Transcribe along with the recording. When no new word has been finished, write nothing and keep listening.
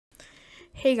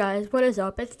Hey guys, what is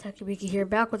up? It's TechyWiki here,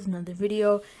 back with another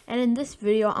video, and in this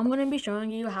video, I'm going to be showing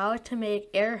you how to make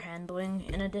error handling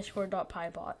in a Discord.py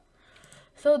bot.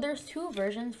 So there's two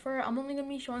versions for it. I'm only going to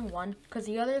be showing one, because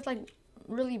the other is like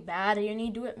really bad. You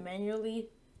need to do it manually,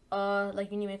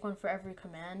 like you need to make one for every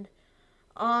command.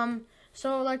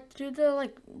 So like to do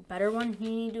the better one, you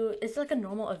need to, it's like a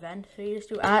normal event, so you just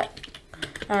do at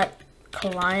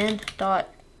client.event.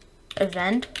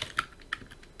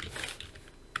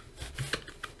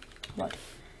 What?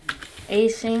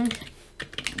 Async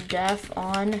def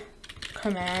on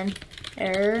command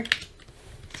error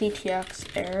ctx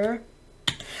error.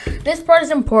 This part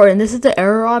is important. This is the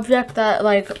error object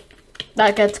that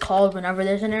gets called whenever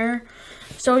there's an error.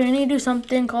 So you need to do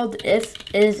something called if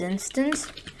is instance.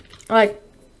 Like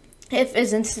if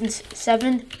is instance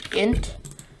 7 int.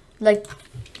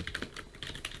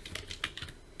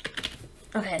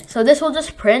 Okay, so this will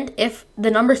just print if the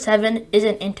number 7 is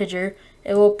an integer.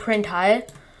 It will print high.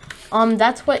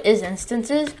 That's what is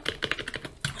instance is.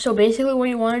 So basically what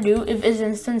you want to do, if is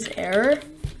instance error,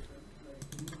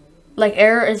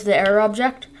 error is the error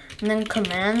object, and then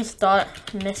commands dot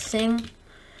missing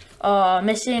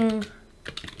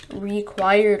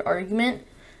required argument.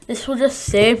 This will just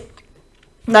say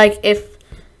if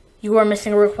you are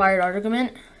missing a required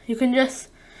argument, you can just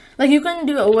you can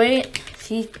do await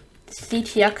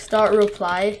ctx dot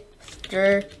reply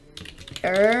stir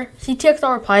error.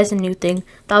 ctx.reply is a new thing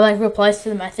that replies to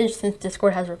the message, since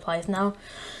Discord has replies now.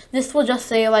 This will just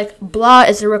say blah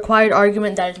is a required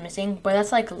argument that is missing, but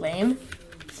that's lame.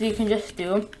 So you can just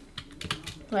do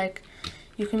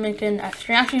you can make an f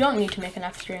string. Actually, you don't need to make an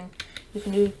f string. You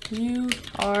can do you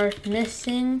are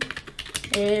missing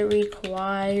a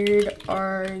required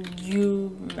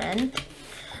argument.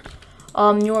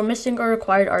 You are missing a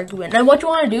required argument. And what you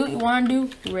want to do,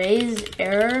 raise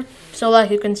error, so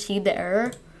you can see the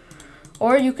error.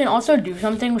 Or you can also do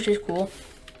something which is cool.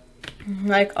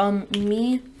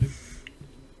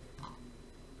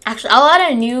 Actually, I'll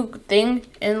add a new thing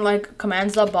in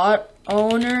commands.bot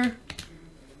owner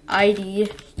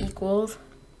id equals.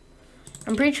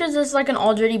 I'm pretty sure there's an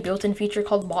already built-in feature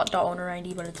called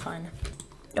bot.ownerID, but it's fine.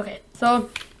 Okay, so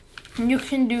you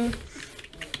can do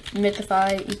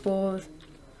mythify equals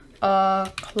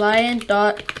client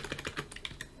dot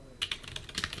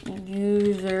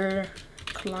user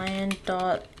client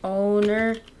dot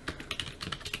owner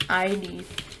id.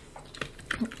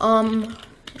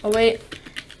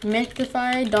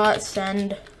 Mythify dot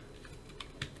send.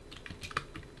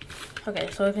 Okay,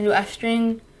 so we can do f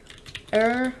string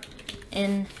error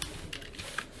in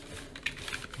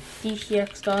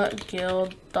ctx dot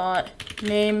guild dot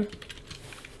name.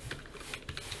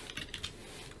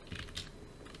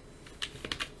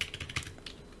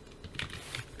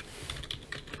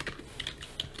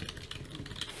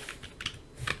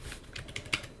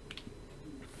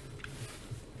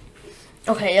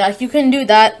 Okay, you can do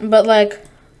that, but okay,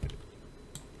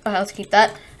 let's keep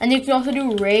that. And you can also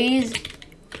do raise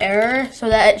error so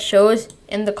that it shows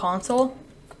in the console.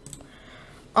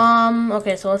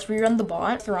 Okay, so let's rerun the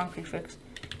bot. It's the wrong prefix.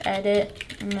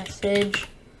 Edit message.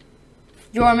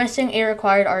 You are missing a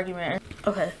required argument.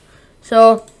 Okay,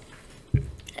 so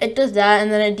it does that, and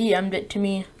then it DM'd it to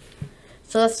me.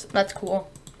 So that's cool.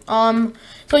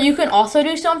 So you can also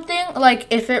do something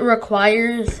if it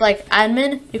requires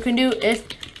admin, you can do if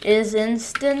is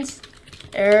instance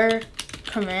error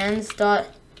commands dot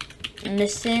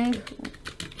missing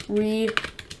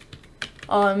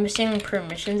missing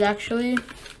permissions actually.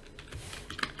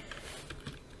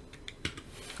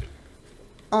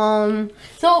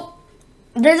 So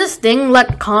there's this thing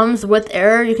that comes with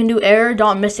error. You can do error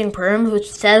dot missing perms,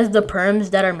 which says the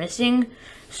perms that are missing.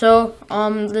 So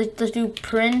let's do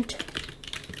print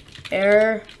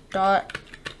error dot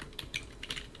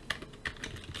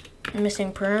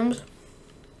missing perms.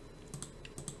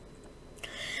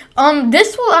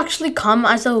 This will actually come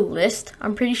as a list,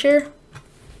 I'm pretty sure.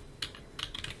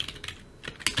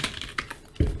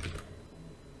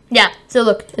 Yeah, so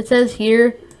look, it says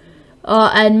here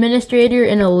administrator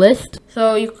in a list.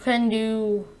 So you can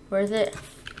do, where is it?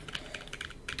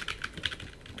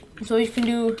 So you can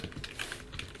do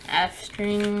f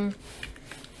string.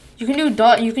 You can do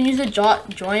dot. You can use the dot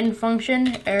join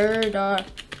function error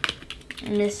dot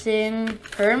missing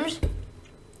perms,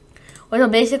 which will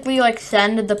basically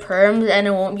send the perms, and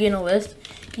it won't be in a list.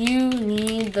 You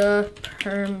need the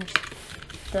perms,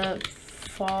 the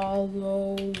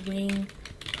following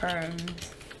perms.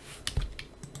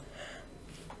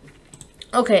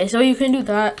 Okay, so you can do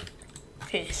that.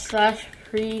 Okay, slash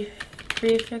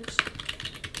prefix.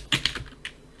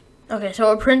 Okay,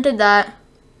 so it printed that.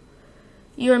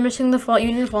 you are missing you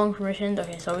need the following permissions.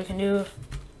 Okay, so we can do,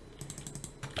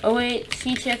 oh wait,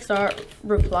 ctxr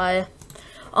reply.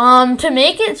 To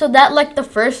make it so that like the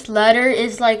first letter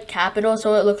is like capital,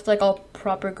 so it looks like all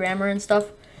proper grammar and stuff,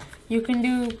 you can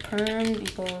do perms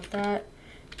equals that,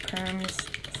 perms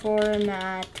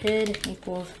formatted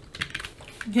equals,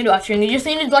 you can do string. You just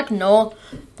need to like know,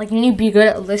 like you need to be good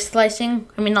at list slicing.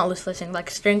 I mean not list slicing, like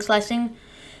string slicing.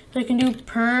 So you can do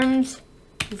perms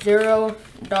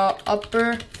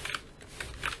 0.upper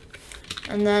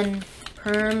and then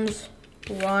perms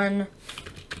 1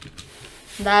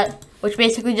 that, which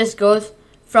basically just goes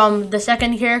from the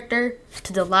second character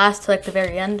to the last, to like the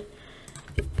very end.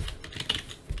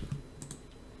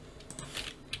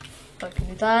 So I can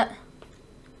do that.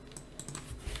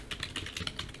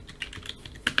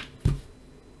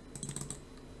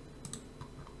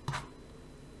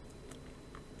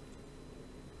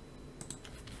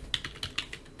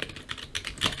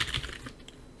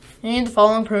 You need the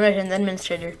following permissions,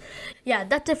 administrator. Yeah,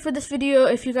 that's it for this video.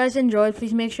 If you guys enjoyed,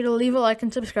 please make sure to leave a like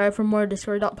and subscribe for more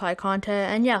Discord.py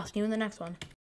content. And yeah, I'll see you in the next one.